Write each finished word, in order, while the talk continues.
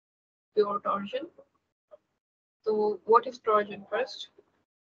pure torsion. So what is torsion first?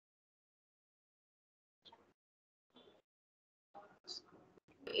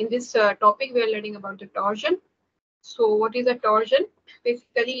 In this topic, we are learning about the torsion. So what is a torsion?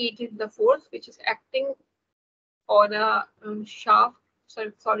 Basically, it is the force which is acting on a shaft,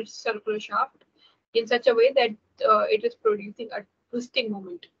 solid circular shaft, in such a way that it is producing a twisting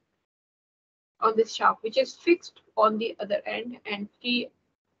moment on this shaft, which is fixed on the other end, and it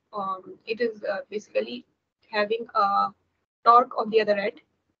is basically having a torque on the other end,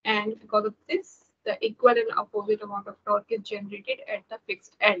 and because of this, the equal and opposite amount of torque is generated at the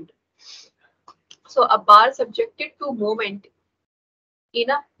fixed end. So a bar subjected to moment in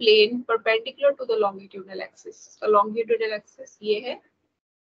a plane perpendicular to the longitudinal axis. The longitudinal axis ये है.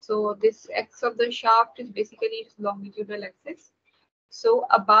 So this x of the shaft is basically its longitudinal axis. So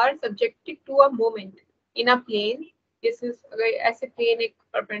a bar subjected to a moment in a plane. This is अगर ऐसे plane एक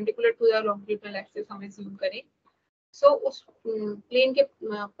perpendicular to the longitudinal axis हम assume करें. So उस plane के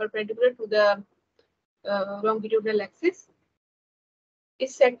perpendicular to the longitudinal axis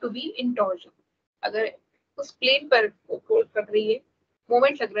is said to be in torsion. अगर उस plane पर force लग रही है,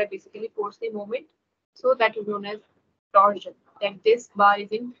 moment लग रहा है basically force नहीं moment, so that is known as torsion. That this bar is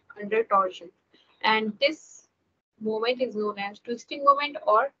in under torsion, and this moment is known as twisting moment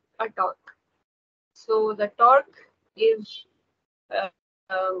or a torque. So the torque is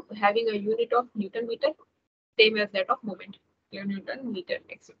having a unit of Newton meter, same as that of moment, Newton meter,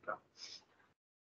 etc.